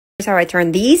Here's how I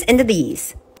turn these into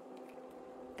these.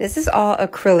 This is all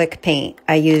acrylic paint.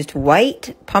 I used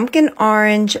white, pumpkin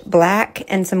orange, black,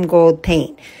 and some gold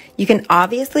paint. You can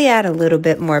obviously add a little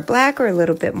bit more black or a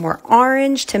little bit more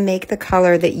orange to make the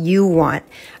color that you want.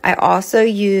 I also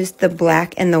used the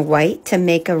black and the white to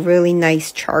make a really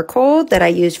nice charcoal that I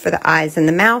used for the eyes and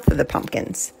the mouth of the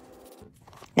pumpkins.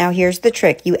 Now here's the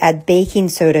trick. You add baking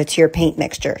soda to your paint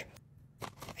mixture.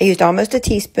 I used almost a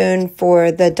teaspoon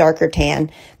for the darker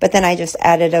tan, but then I just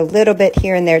added a little bit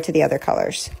here and there to the other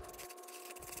colors.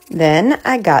 Then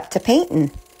I got to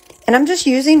painting. And I'm just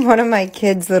using one of my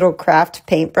kids' little craft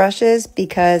paintbrushes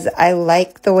because I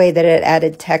like the way that it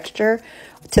added texture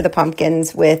to the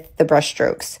pumpkins with the brush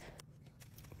strokes.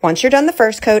 Once you're done the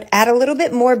first coat, add a little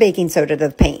bit more baking soda to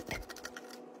the paint.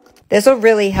 This will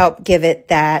really help give it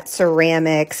that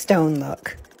ceramic stone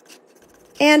look.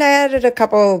 And I added a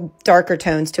couple darker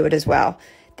tones to it as well.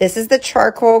 This is the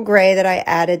charcoal gray that I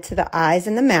added to the eyes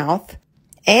and the mouth.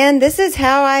 And this is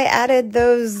how I added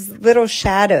those little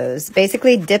shadows.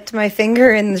 Basically dipped my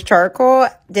finger in the charcoal,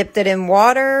 dipped it in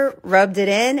water, rubbed it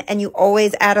in, and you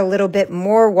always add a little bit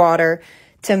more water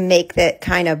to make that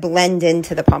kind of blend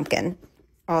into the pumpkin.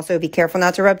 Also, be careful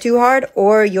not to rub too hard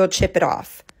or you'll chip it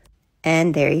off.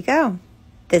 And there you go.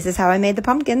 This is how I made the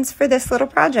pumpkins for this little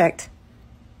project.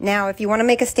 Now, if you want to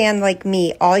make a stand like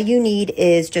me, all you need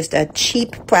is just a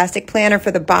cheap plastic planter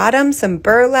for the bottom, some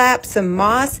burlap, some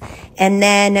moss, and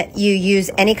then you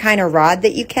use any kind of rod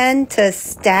that you can to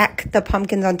stack the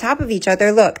pumpkins on top of each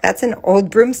other. Look, that's an old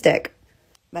broomstick.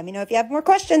 Let me know if you have more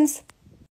questions.